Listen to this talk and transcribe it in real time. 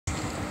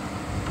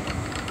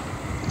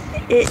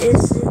it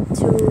isn't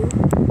too.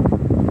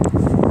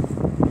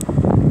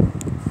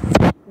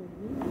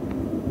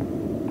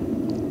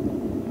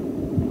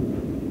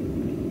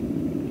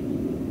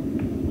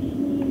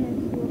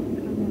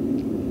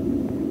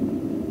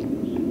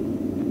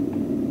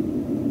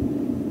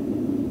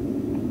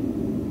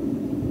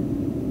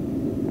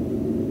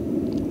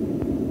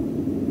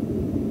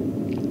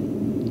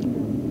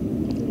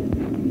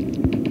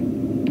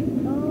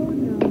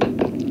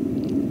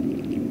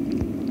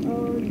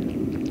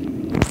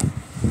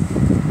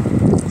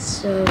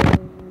 So,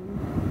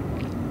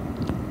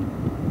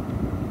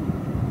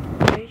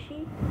 where is she?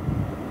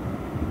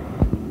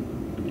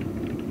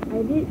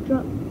 I did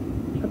drop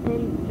a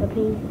paint.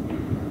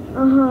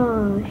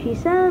 She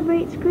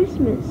celebrates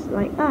Christmas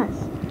like us.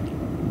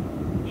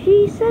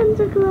 She's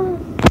Santa Claus.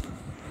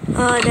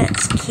 Oh,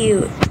 that's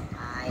cute.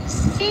 I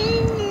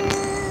see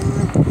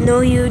you.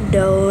 No, you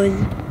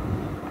don't.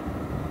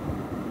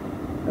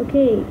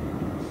 Okay,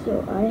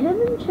 so I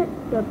haven't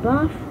checked the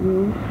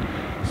bathroom.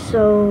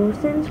 So,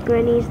 since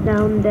Granny's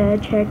down there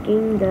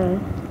checking the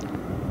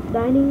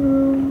dining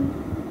room,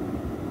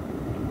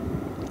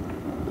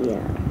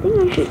 yeah, I think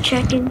I should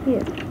check in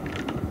here.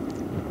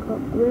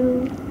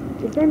 Cockwheel,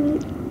 is that me?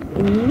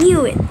 I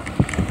knew it!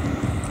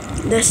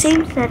 The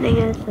same setting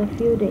as a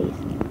few days.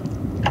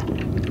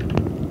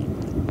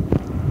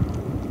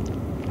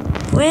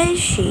 Where is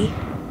she?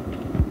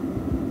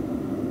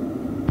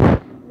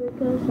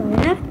 Because I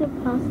have to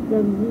pass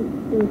the meat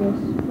to the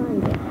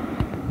spider.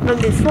 But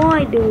before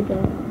I do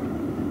that,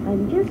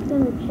 I'm just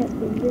gonna check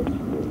in this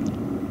room.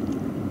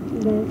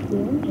 There's the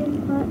engine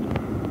part.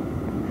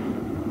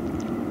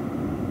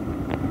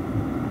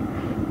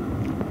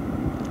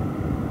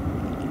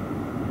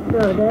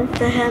 No, there's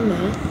the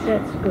hammer.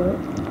 That's good.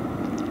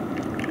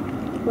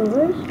 So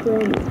where's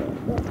Granny?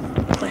 That's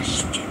the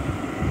question.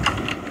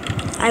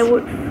 I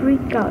would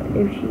freak out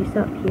if she's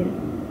up here.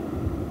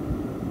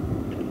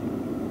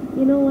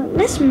 You know what?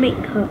 Let's make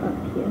her up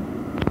here.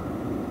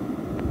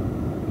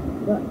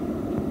 But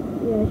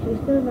yeah, she's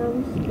still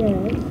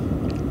downstairs.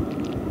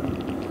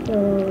 So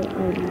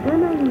I'm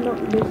gonna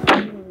knock this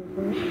thing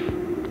over.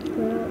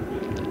 Crouch.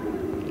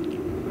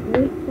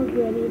 Wait for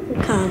Granny to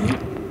come.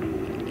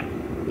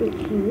 Which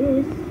she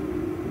is.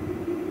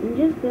 I'm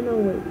just gonna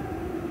wait.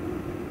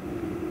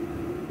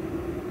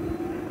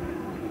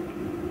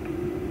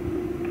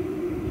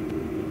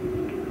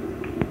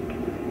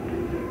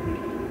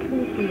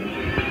 There she is.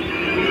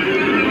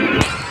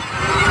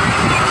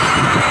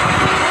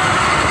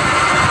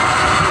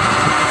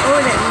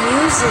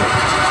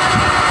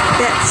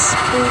 That's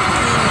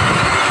spooky.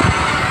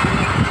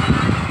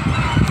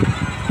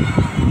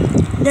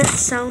 That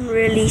sounds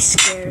really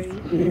scary.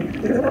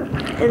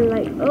 And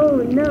like, oh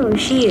no,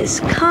 she is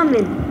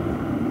coming.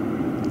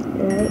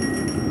 Right?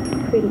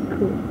 Pretty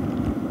cool.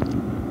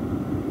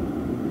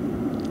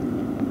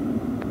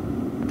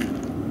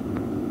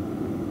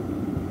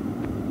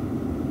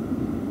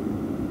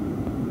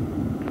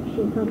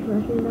 She comes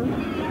rushing down.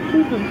 She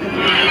comes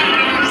rushing.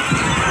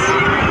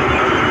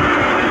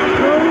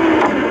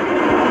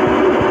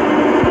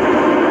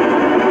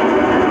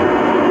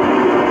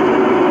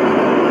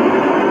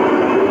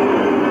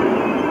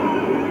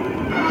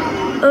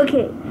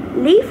 Okay,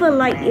 leave a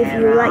like if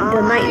you like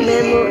the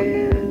nightmare mode.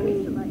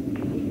 Dislike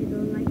if you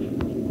don't like it.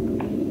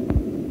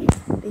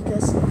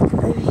 Because,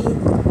 I mean,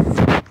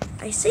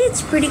 I say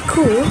it's pretty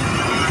cool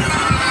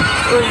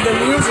with the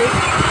music.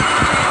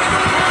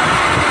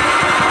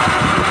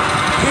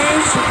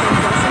 And she comes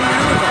rushing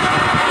down again.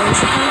 Then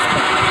she comes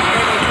back.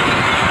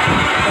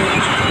 Then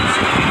she comes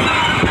back.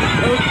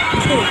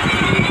 Okay.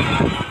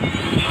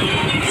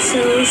 So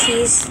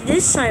she's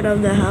this side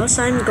of the house.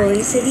 I'm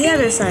going to the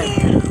other side of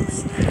the house.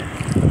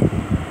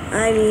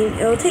 I mean,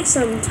 it'll take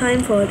some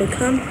time for her to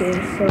come here,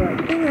 so I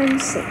think I'm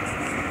safe.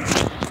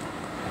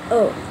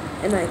 Oh,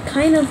 and I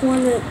kind of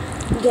want to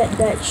get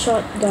that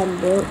shotgun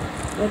built,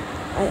 but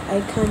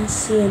I can't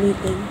see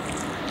anything.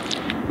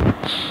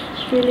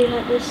 It's really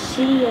hard to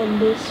see on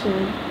this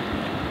one.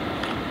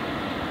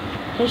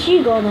 Has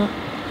she gone up?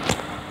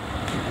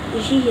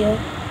 Is she here?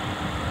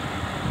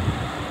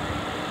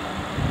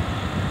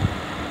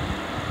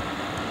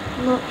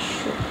 Not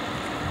sure.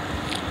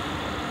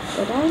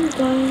 But I'm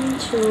going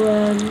to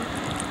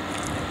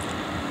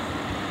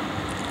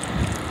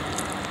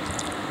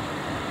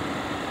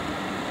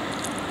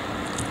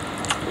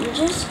I'm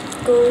just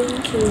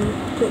going to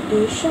put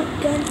the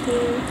shotgun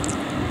here.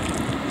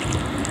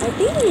 I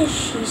think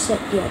she's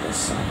at the other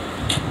side.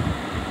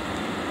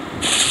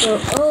 So,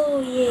 oh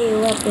yay,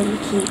 weapon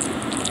key.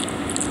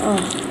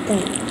 Oh,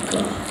 thank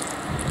God.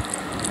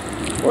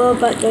 Well,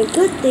 but the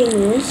good thing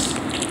is,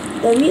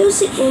 the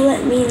music will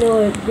let me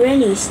know if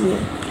Granny's near.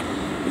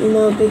 You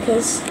know,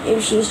 because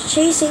if she's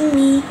chasing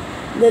me,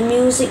 the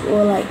music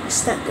will like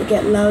start to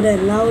get louder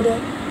and louder.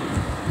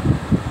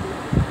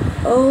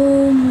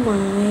 Oh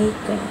my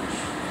gosh.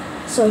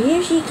 So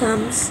here she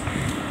comes.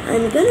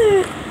 I'm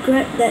gonna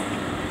grab that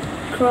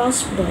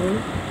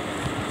crossbow.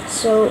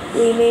 So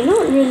we may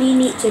not really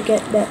need to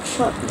get that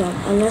shotgun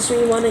unless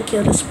we want to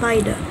kill the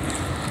spider.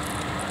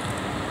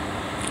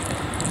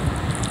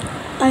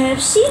 I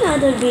have seen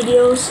other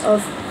videos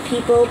of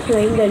people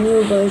playing the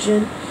new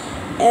version,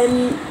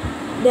 and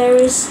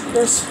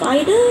the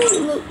spider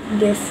look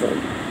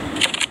different.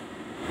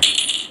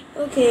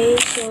 Okay,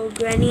 so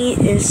Granny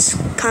is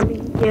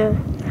coming here.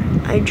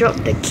 I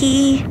dropped the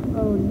key.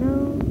 Oh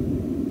no.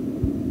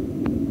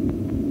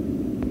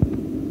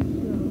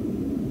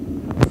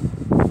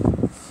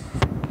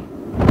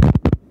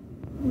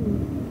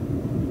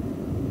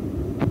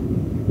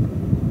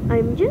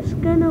 I'm just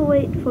gonna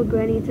wait for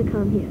Granny to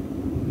come here.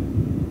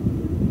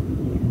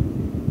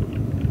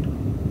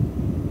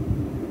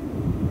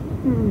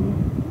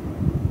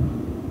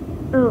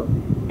 Oh,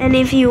 and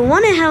if you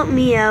want to help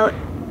me out,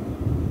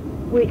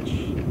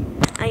 which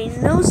I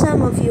know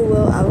some of you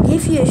will, I'll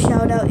give you a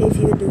shout out if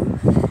you do.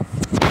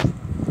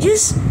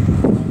 Just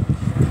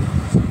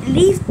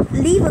leave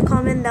a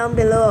comment down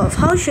below of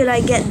how should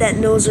I get that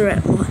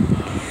Noseret one.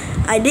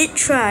 I did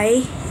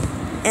try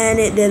and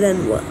it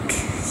didn't work.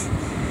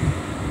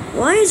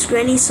 Why is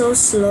Granny so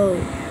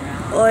slow?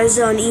 Or is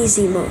it on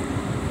easy mode?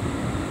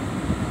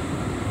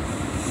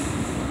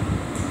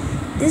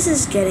 This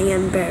is getting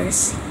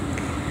embarrassing.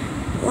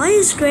 Why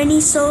is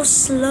Granny so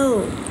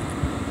slow?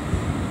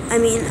 I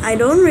mean, I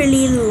don't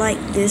really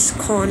like this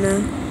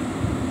corner.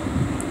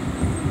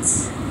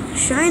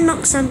 Should I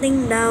knock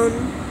something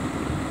down?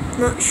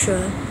 Not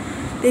sure.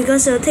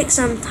 Because it'll take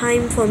some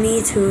time for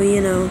me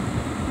to,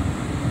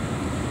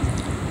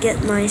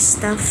 get my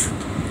stuff.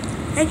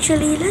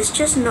 Actually, let's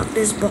just knock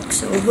this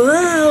box over.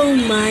 Oh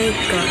my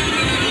god.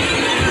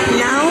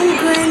 Now,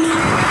 Granny.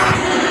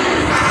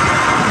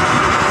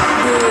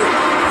 Dude,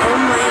 oh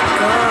my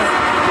god.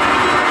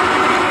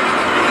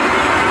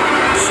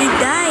 She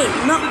died.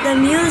 Knock the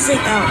music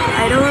out.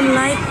 I don't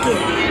like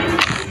it.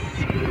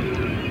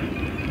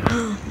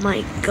 Oh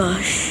my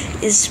gosh.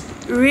 It's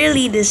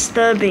really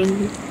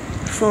disturbing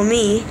for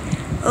me.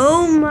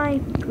 Oh my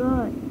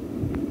god.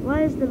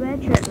 Why is the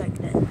bed trap like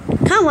that?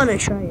 Kinda wanna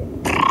try it.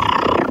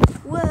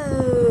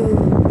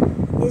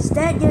 Whoa! Is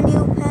that your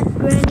new pet,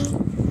 Granny?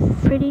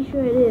 Pretty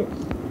sure it is.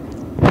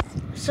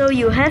 So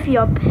you have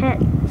your pet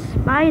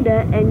spider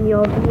and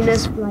your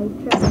Venus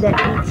flytrap that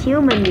eats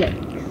human legs,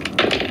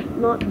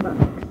 not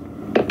bugs.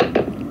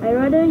 I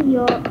rather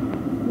your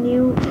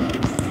new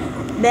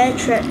bear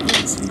trap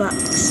eats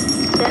bugs.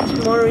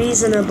 That's more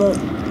reasonable.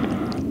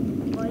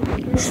 Or you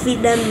can just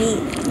feed them meat.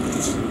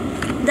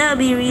 That would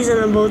be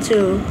reasonable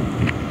too.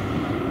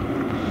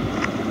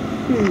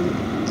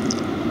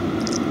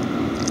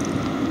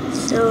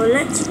 So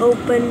let's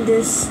open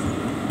this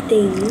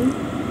thing.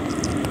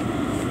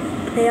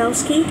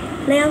 Playhouse key?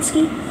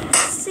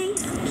 Safe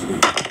key.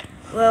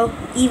 Well,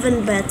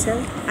 even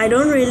better. I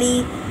don't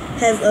really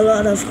have a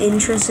lot of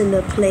interest in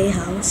the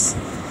playhouse.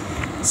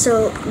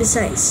 So,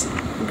 besides,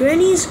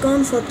 Granny is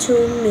gone for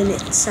 2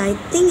 minutes. I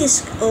think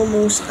it's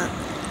almost up.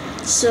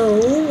 So,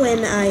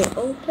 when I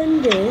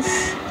open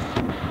this,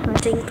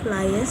 cutting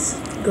pliers,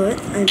 good.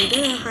 I'm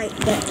gonna hide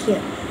back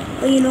here.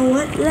 Oh, you know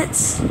what?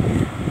 Let's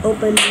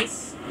open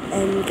this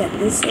and get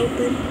this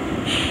open.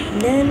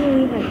 Then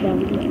we hide down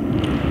here.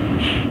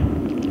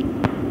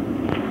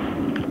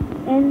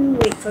 And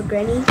wait for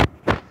Granny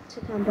to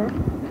come back.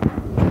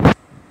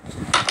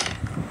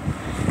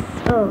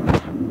 Oh,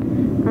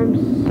 I'm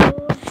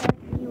so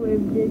happy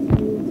with this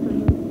new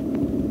tunnel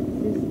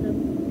system.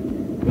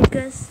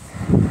 Because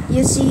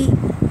you see,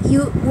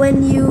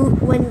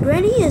 when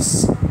Granny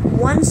is at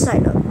one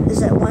side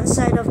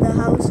of the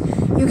house,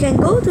 you can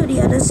go to the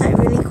other side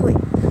really quick.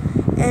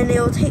 And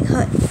it will take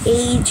her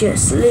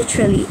ages,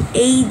 literally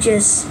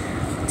ages,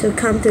 to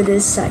come to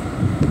this side.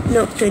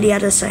 No, to the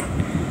other side.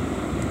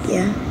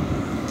 Yeah.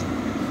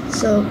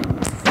 So,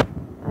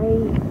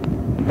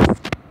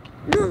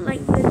 not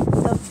like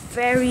the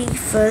very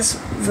first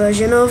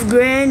version of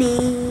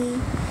Granny.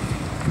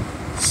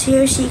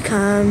 Here she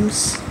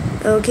comes.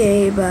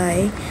 Okay,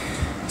 bye.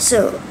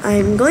 So,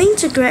 I'm going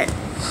to grab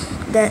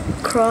that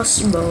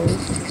crossbow.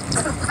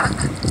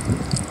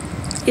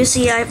 You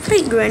see, I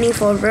played Granny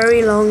for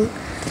very long,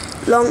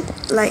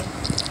 like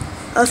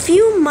a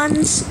few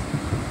months,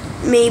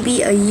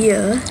 maybe a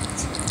year,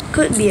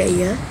 could be a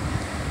year.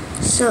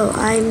 So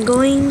I'm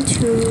going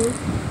to,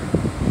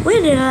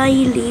 where did I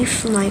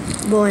leave my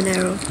bow and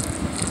arrow?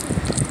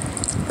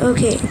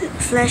 Okay,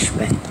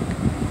 flashback.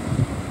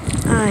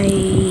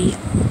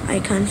 I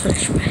can't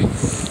flashback.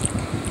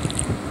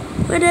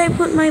 Where did I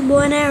put my bow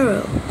and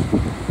arrow?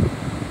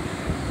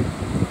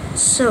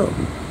 So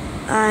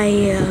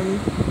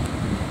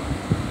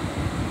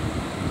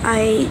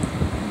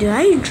did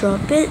I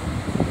drop it?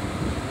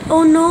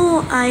 Oh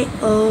no,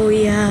 oh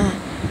yeah.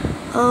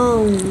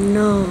 Oh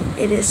no,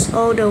 it is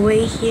all the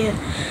way here.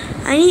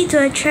 I need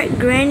to attract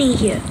Granny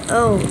here.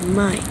 Oh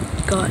my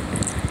god.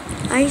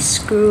 I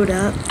screwed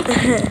up.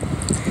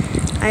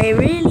 I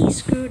really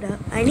screwed up.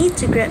 I need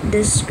to grab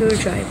this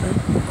screwdriver.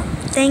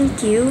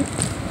 Thank you.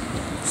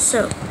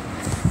 So,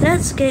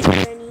 let's get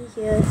Granny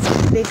here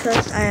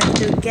because I have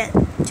to get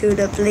to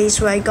the place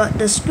where I got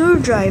the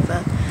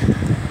screwdriver.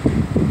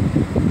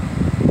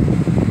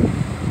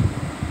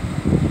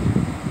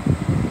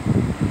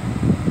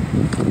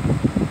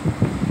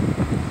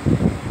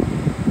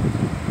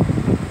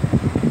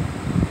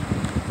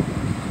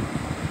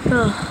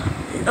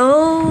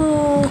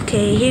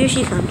 Okay, here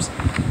she comes.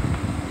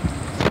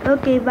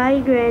 Okay, bye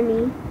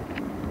Granny.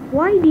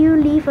 Why do you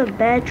leave a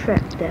bear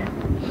trap there?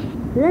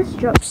 Let's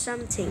drop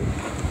something.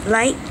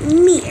 Like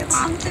meat.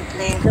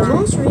 The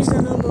most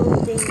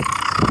reasonable thing.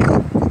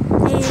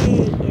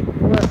 Hey, it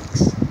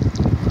works.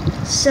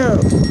 So,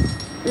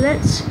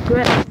 let's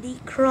grab the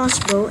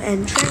crossbow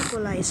and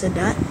tranquilizer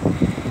dart.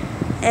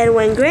 And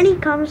when Granny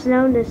comes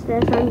down the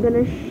stairs, I'm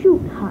gonna shoot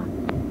her.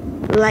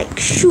 Like,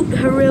 shoot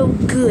her real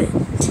good.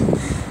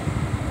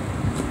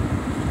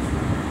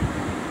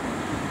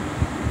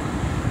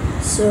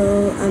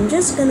 So, I'm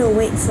just gonna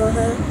wait for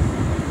her.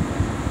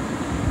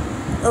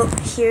 Oh,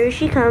 here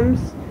she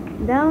comes.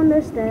 Down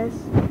the stairs.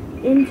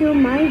 Into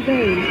my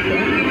base.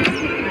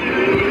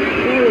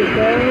 There we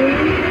go.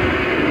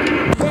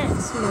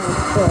 That's my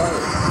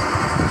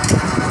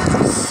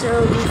boy.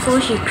 So,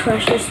 before she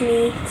crushes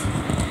me,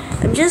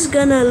 I'm just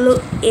gonna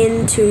look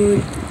in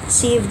to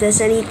see if there's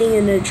anything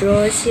in the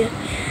drawers here.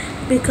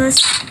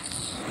 Because,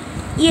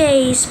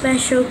 yay,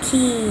 special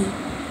key.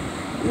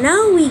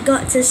 Now we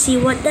got to see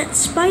what that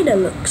spider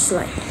looks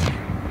like.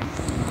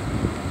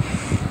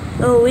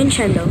 Oh, winch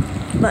handle.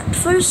 But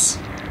first,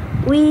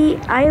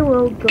 I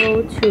will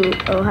go to,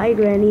 oh, hi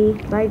Granny.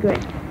 Bye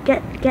Granny.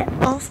 Get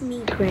off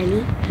me,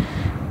 Granny.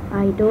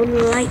 I don't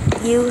like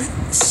you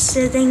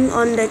sitting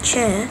on the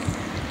chair.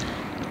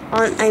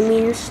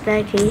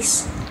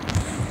 Staircase.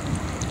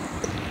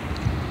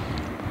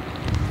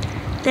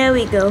 There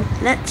we go.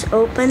 Let's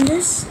open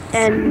this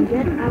and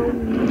get out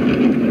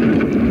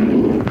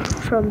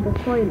from the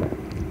toilet.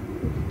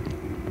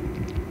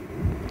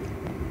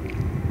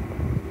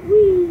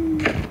 Whee!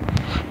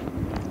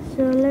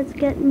 So let's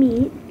get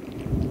meat.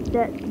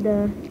 Where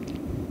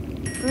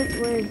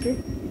is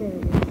it? There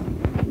it is.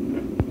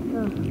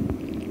 Oh.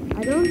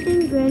 I don't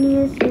think Granny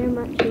is here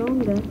much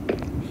longer.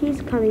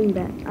 She's coming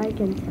back, I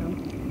can tell.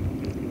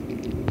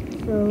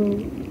 So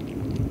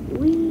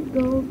we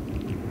go.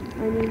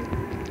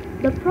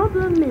 The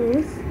problem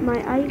is my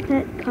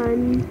iPad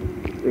can't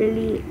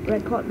really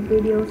record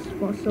videos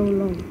for so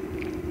long.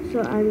 So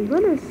I'm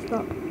gonna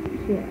stop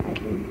here, I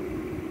think.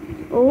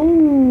 Oh,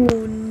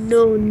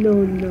 no.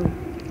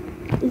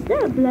 Is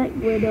that a black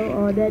widow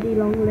or daddy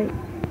long leg?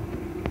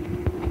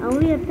 I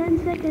only have 10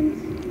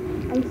 seconds.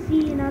 I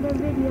see in other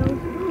videos.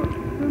 Oh,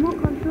 remote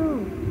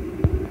control.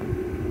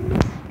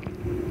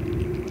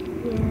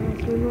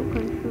 Yes, remote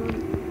control.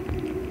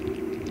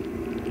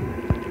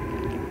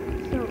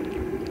 So,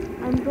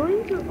 I'm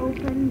going to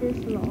open this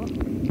lock.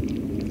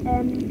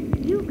 And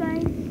you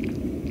guys,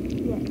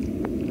 yes,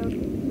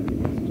 okay, so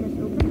let's just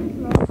open this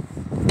lock.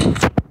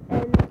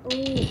 And oh,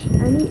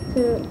 I need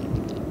to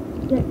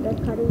get the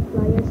cutting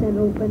pliers and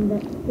open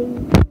that thing.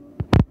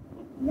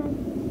 Yes.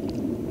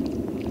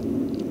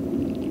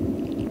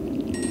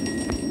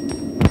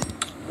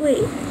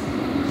 Wait,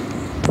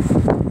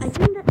 I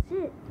think that's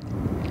it.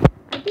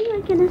 I think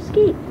I can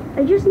escape.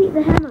 I just need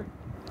the hammer.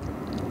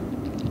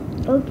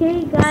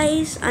 Okay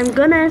guys, I'm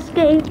gonna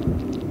escape.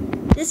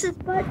 This is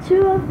part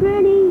 2 of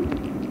Granny.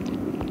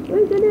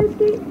 We're gonna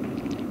escape.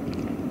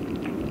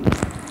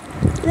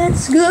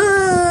 Let's go!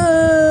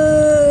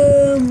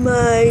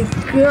 My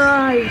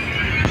gosh!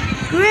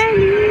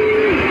 Granny!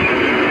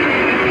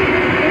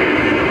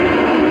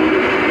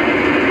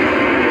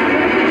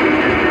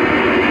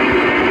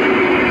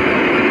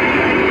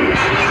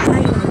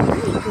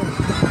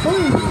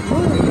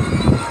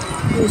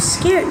 You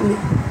scared me.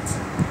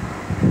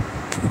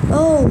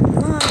 Oh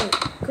my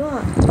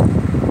god.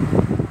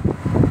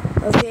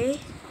 Okay.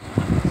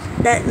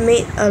 That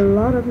made a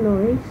lot of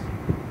noise.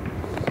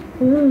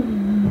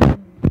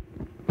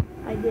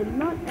 I did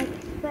not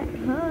expect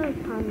her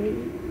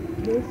coming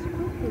this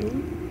quickly.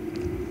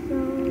 So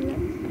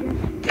let's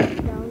just get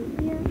down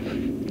here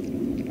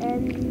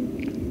and,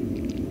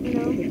 you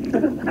know,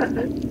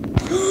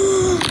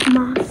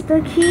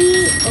 master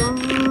key.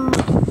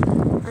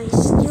 Oh, I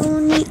still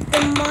need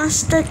the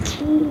master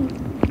key.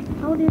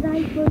 How did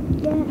I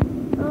forget?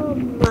 Oh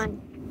my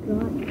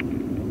god.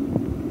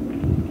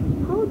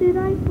 How did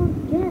I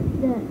forget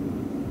that?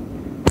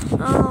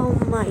 Oh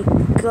my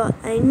god,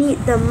 I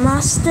need the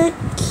master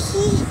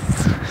key.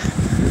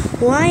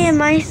 Why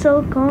am I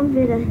so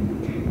confident?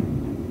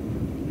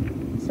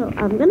 So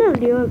I'm gonna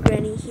lure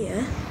Granny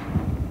here.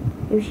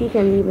 If she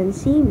can even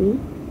see me.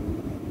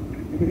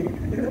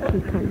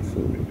 She can't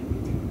see me.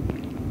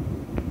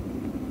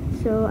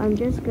 So I'm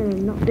just gonna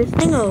knock this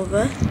thing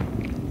over.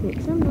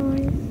 Make some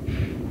noise.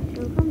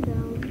 She'll come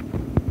down.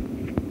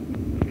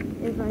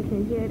 If I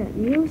can hear that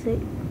music.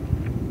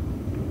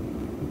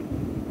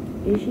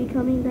 Is she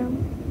coming down?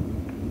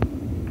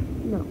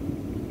 No.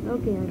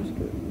 Okay, I'm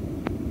screwed.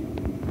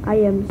 I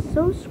am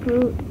so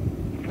screwed.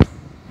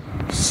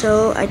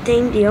 So I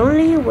think the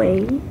only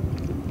way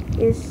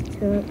is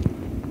to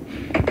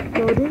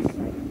go this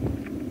side.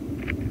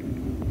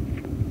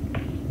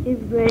 If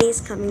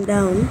Granny's coming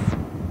down.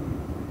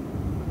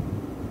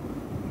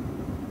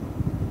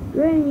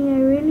 Granny, I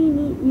really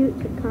need you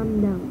to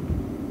come down.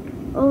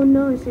 Oh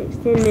no,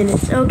 16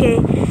 minutes. Okay.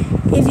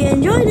 If you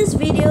enjoyed this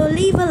video,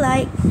 leave a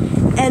like.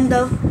 And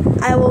the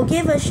I will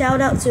give a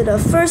shout out to the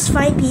first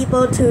 5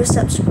 people to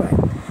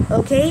subscribe.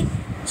 Okay?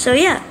 So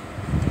yeah,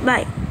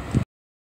 bye.